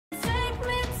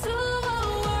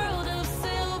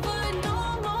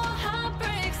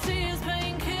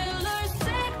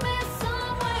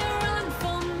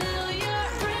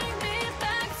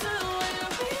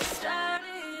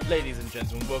Ladies and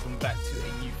gentlemen, welcome back to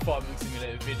a new farming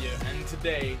simulator video, and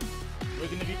today we're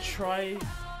gonna be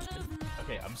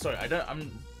Okay, I'm sorry,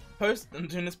 I'm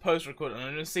doing this post record and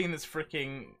I'm just seeing this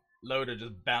freaking loader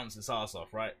just bounce its ass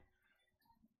off, right?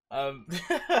 I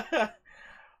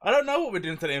don't know what we're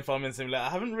doing today in farming simulator. I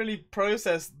haven't really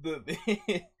processed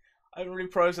I haven't really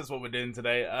processed what we're doing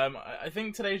today. I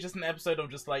think today is just an episode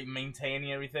of just like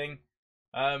maintaining everything.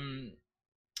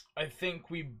 I think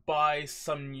we buy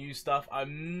some new stuff.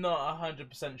 I'm not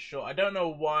 100% sure. I don't know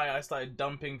why I started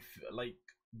dumping like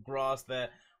grass there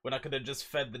when I could have just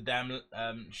fed the damn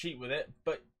sheep with it.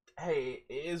 But hey,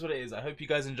 it is what it is. I hope you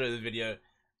guys enjoy the video,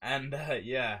 and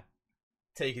yeah,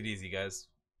 take it easy, guys.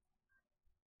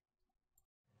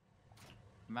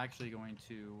 I'm actually going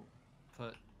to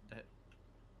put that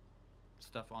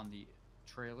stuff on the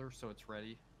trailer so it's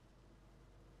ready.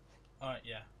 Alright,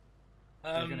 yeah.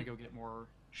 You're gonna go get more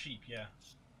sheep, yeah.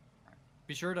 Right.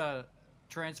 Be sure to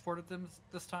transport it them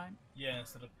this time. Yeah,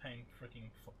 instead of paying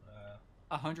freaking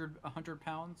 100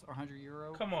 pounds or 100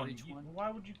 euro. Come on, each one.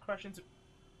 Why would you crash into?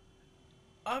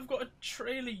 I've got a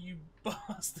trailer, you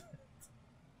bastard!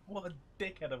 What a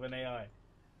dickhead of an AI.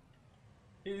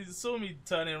 He saw me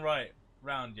turning right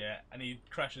round, yeah, and he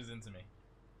crashes into me.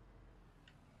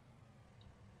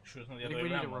 Sure, it's not the other way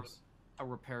around. We need a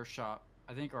repair shop.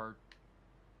 I think our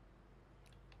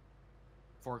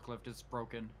forklift is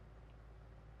broken.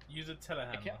 Use a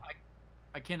telehandler.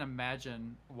 I can't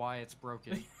imagine why it's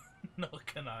broken. Nor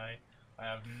can I. I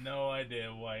have no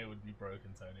idea why it would be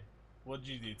broken, Tony. What did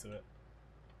you do to it?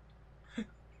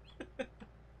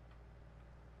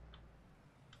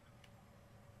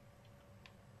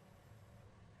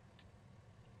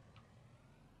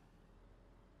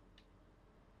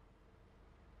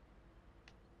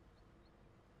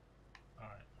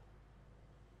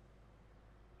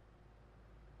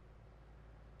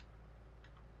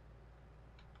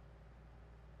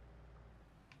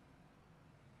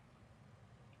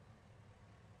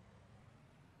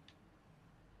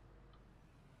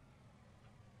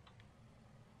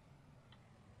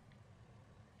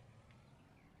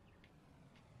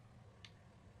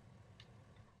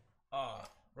 Alright.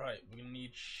 Right, we're gonna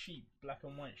need sheep, black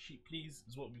and white sheep, please,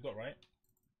 is what we've got, right?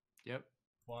 Yep.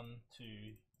 1, 2,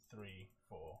 3,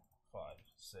 4, 5,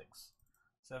 6,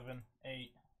 7,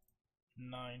 8,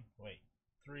 9, wait,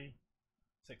 3,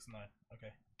 6, 9,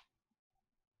 okay.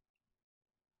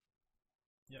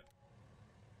 Yep.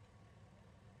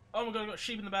 Oh my god, we've got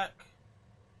sheep in the back!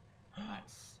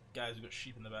 Nice. Guys, we've got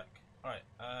sheep in the back. Alright,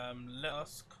 let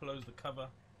us close the cover.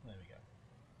 There we go.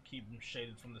 Keep them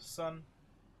shaded from the sun.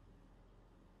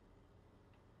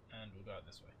 And we'll go out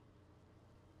this way.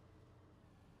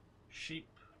 Sheep,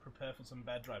 prepare for some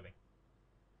bad driving.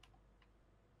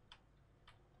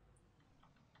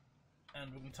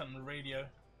 And we're going to turn on the radio.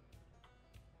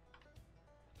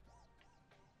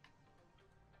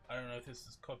 I don't know if this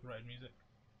is copyrighted music.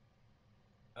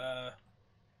 No.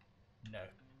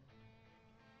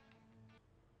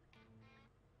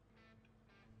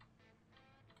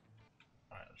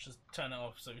 Alright, let's just turn it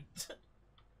off so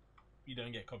you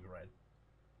don't get copyrighted.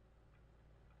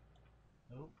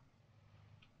 Oh.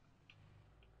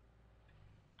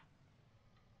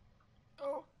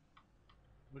 Oh.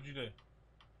 What'd you do?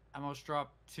 I almost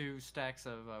dropped 2 stacks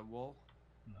of wool.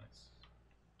 Nice.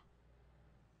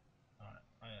 Alright,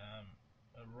 I am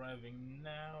arriving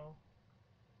now.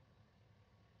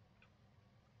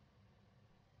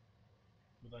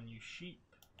 With our new sheep.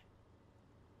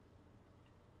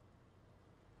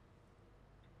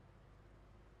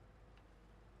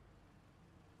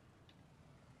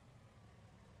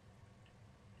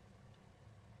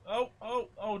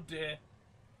 Oh dear.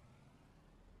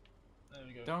 There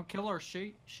we go. Don't kill our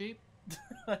sheep.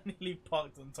 I nearly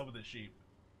parked on top of the sheep.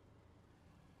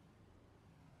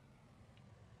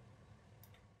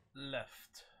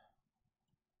 Left.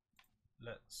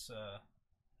 Let's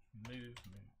move.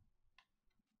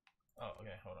 Oh,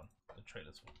 okay, hold on. The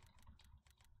trailer's full.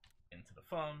 Into the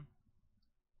farm.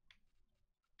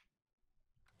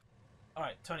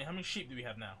 Alright, Tony, how many sheep do we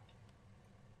have now?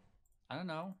 I don't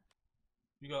know.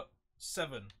 We got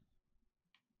 7.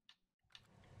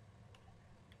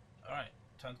 Alright,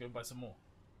 time to go buy some more.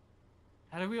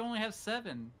 How do we only have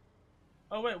 7?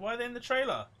 Oh wait, why are they in the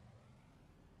trailer?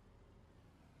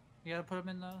 You gotta put them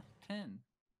in the tin.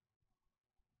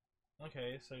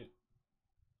 Okay, so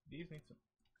these need to...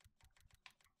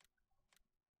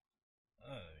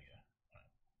 Oh, there we go.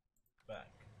 Alright.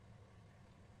 Back.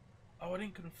 Oh, I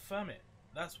didn't confirm it.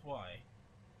 That's why.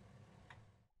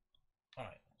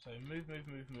 Alright, so move, and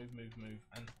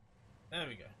there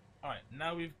we go. Alright,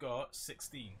 now we've got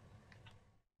 16.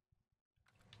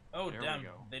 Oh, There damn, we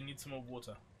go. they need some more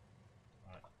water.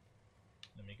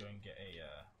 me go and get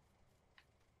a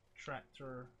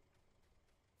tractor.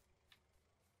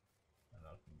 And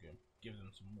I can go give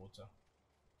them some water.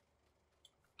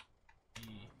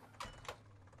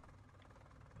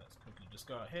 Let's quickly just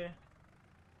go out here.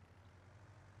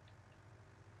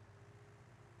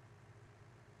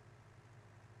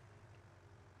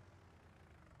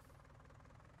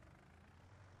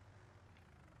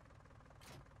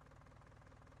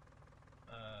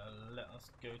 Let us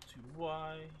go to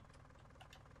Y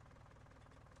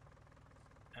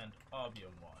and RB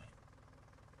on Y.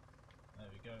 There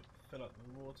we go. Fill up the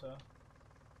water.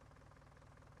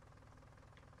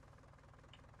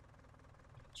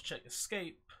 Let's check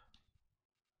escape.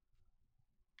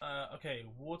 Okay,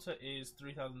 water is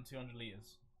 3,200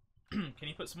 liters. Can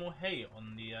you put some more hay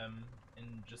on the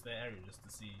in just their area just to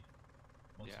see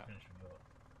once you finish with your...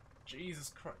 Jesus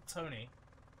Christ, Tony.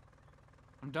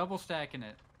 I'm double stacking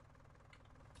it.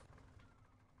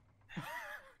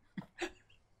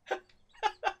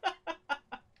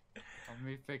 Let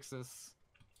me fix this.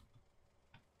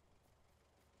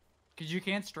 Cause you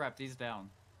can't strap these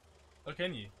down. Oh,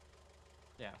 can you?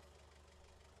 Yeah.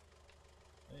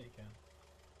 Yeah, you can.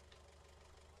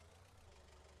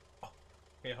 Oh.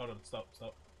 Okay, hold on. Stop.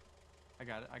 I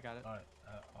got it. Alright.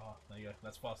 There you go.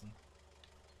 That's fastened.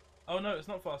 Oh no, it's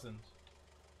not fastened.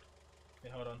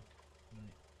 Okay, hold on.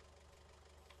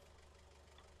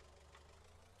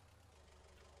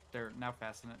 There, now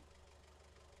fasten it.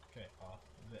 Okay,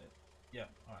 is it? Yeah,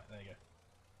 alright, there you go.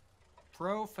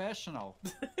 Professional.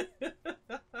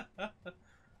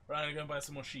 Right, I'm gonna go and buy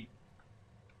some more sheep.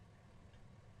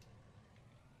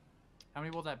 How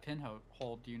many will that pin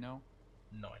hold, do you know?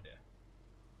 No idea.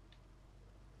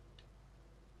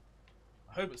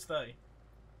 I hope it's 30.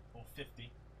 Or 50.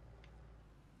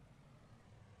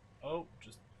 Oh,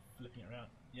 just flipping it around.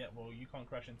 Yeah, well, you can't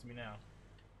crash into me now.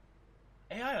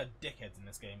 AI are dickheads in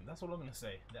this game. That's all I'm gonna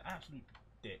say. They're absolute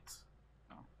dicks.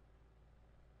 Oh.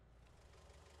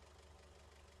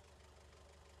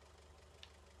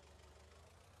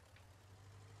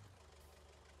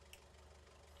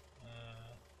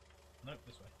 Nope,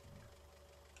 this way.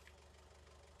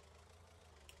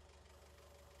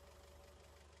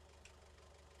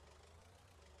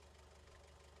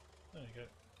 There you go.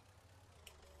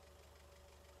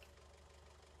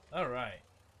 Alright.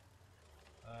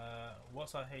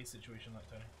 What's our hay situation like,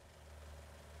 Tony?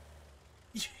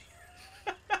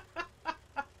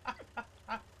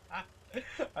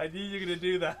 I knew you were gonna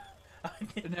do that.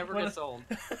 It never gets old.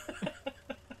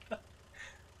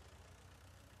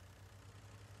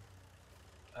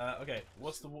 Okay,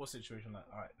 what's the water situation like?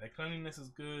 Alright, their cleanliness is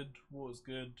good, water's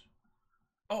good.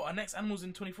 Oh, our next animal's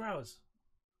in 24 hours.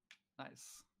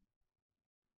 Nice.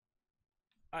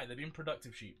 Alright, they're being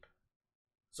productive sheep.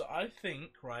 So I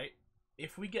think, right,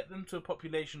 if we get them to a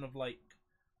population of like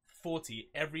 40,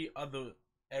 every other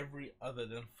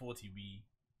than 40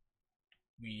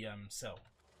 we sell.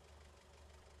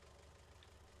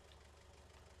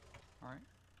 Alright.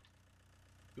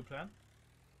 Good plan?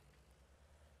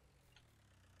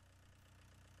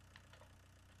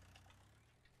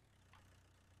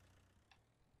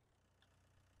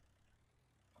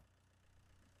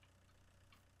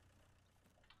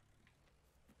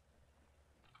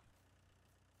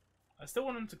 I still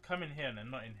want them to come in here and they're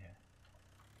not in here.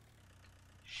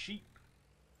 Sheep.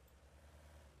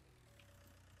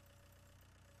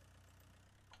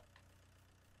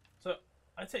 So,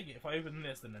 I take it if I open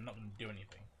this then they're not going to do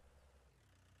anything.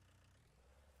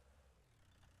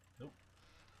 Nope.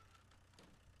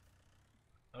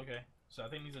 Okay, so I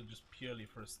think these are just purely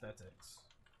for aesthetics.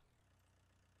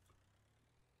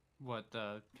 What,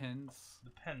 the pins? The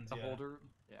pens, the yeah. holder?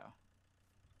 Yeah.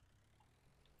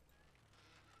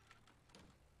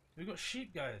 We've got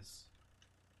sheep, guys.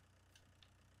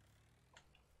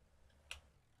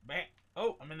 Bah.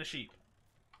 Oh, I'm in the sheep.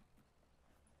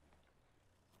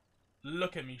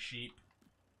 Look at me, sheep.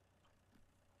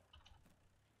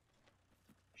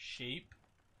 Sheep,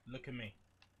 look at me.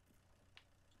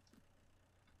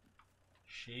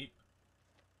 Sheep,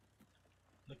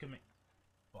 look at me.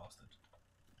 Bastard.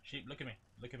 Sheep, look at me.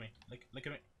 Look at me. Look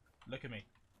at me. Look at me.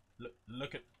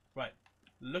 Look at... Right.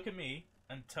 Look at me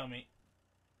and tell me...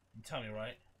 Tell me,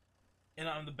 right? And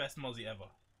I'm the best Mozzie ever.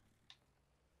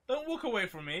 Don't walk away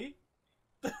from me.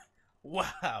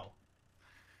 Wow.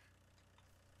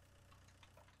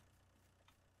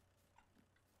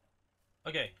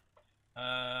 Okay.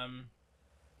 I'm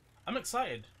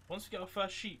excited. Once we get our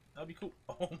first sheep, that'll be cool.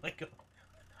 Oh my god.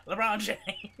 LeBron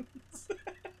James.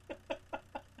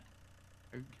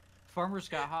 Farmer's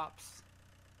got hops.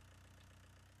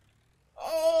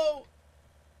 Oh!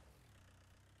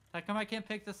 How come I can't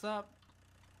pick this up?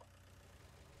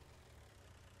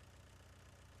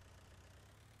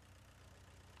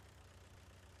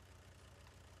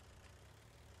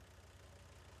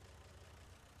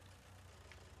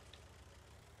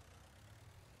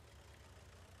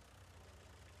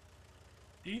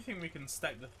 Do you think we can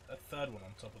stack a third one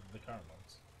on top of the current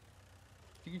ones?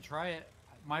 You can try it.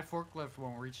 My forklift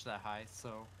won't reach that high,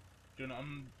 so Do you want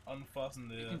to unfasten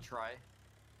you can try.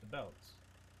 the belts?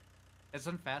 It's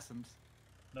unfastened.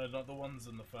 No, not the ones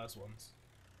in the first ones.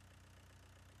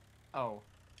 Oh.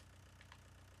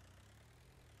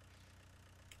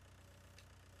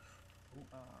 Ooh.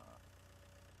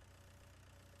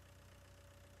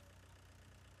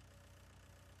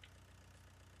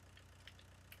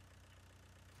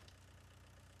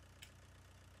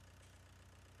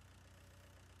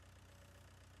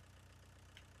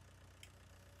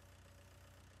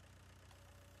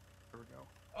 There we go.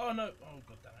 Oh no! Oh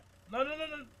god damn it! No no no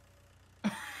no!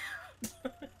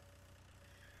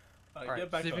 Alright,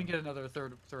 get back see if on. we can get another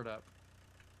third up.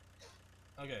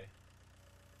 Okay.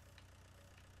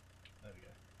 There we go.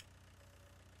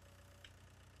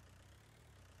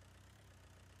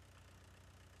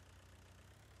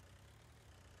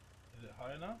 Is it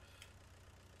high enough?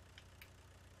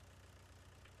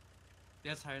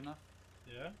 Yeah, it's high enough.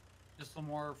 Yeah? Just a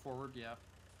little more forward, yeah.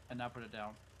 And now put it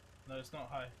down. No, it's not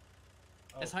high.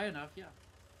 Oh, It's high enough, yeah.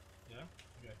 yeah?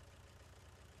 Okay.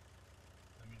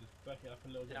 Let me just back it up a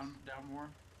little bit. Down more.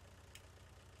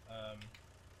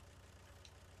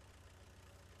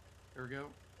 There we go.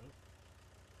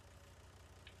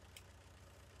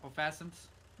 Oh, fastened.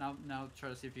 Now try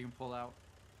to see if you can pull out.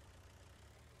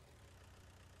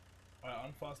 Alright,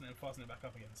 unfasten it and fasten it back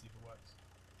up again and see if it works.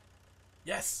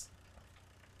 Yes!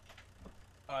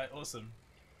 Alright, awesome.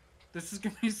 This is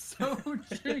gonna be so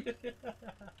tricky.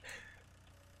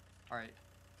 Alright.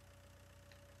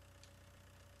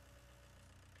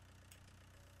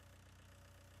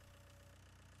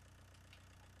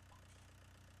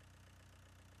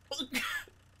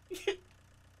 Did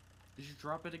you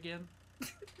drop it again?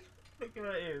 Look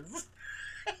where it is.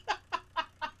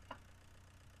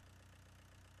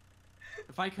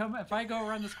 If I go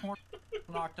around this corner,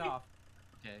 knocked off.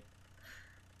 Okay.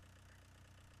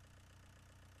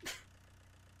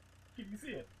 Can you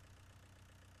see it?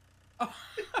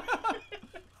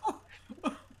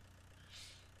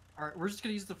 Alright, we're just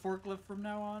gonna use the forklift from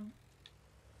now on.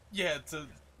 Yeah,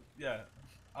 yeah.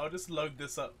 I'll just load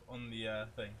this up on the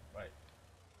thing. Right.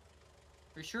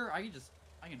 Are you sure? I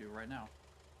can do it right now.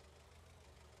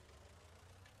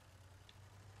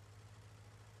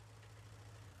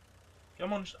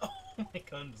 Come on. Oh my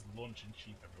god, I'm just launching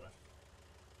sheep everywhere.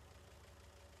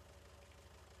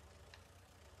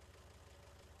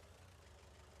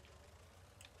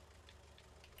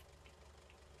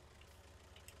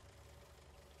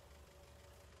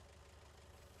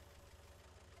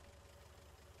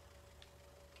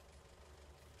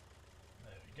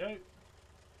 There we go.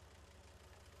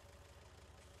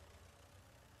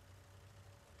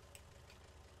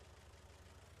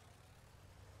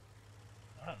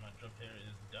 Alright, my job here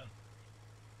is done.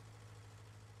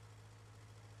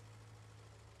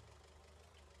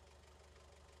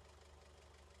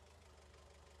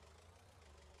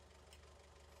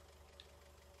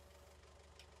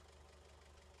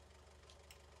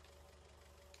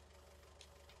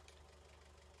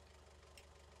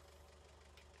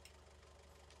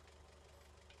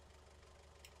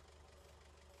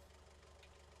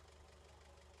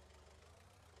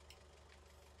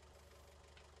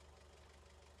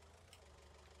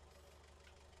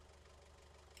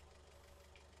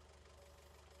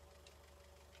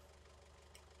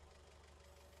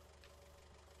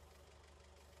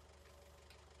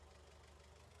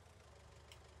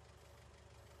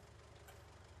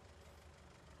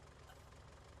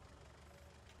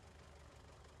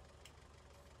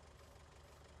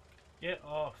 Get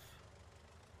off.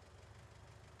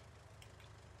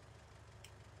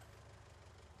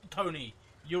 Tony,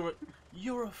 you're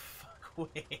a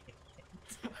fuckwit.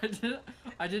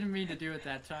 I didn't mean to do it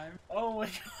that time. Oh my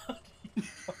god.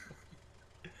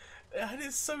 That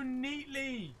is so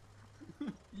neatly.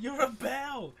 You're a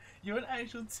bell. You're an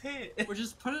actual tit. Or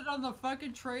just put it on the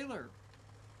fucking trailer.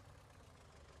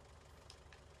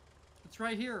 It's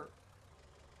right here.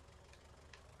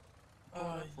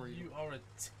 Oh, you are a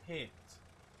tit.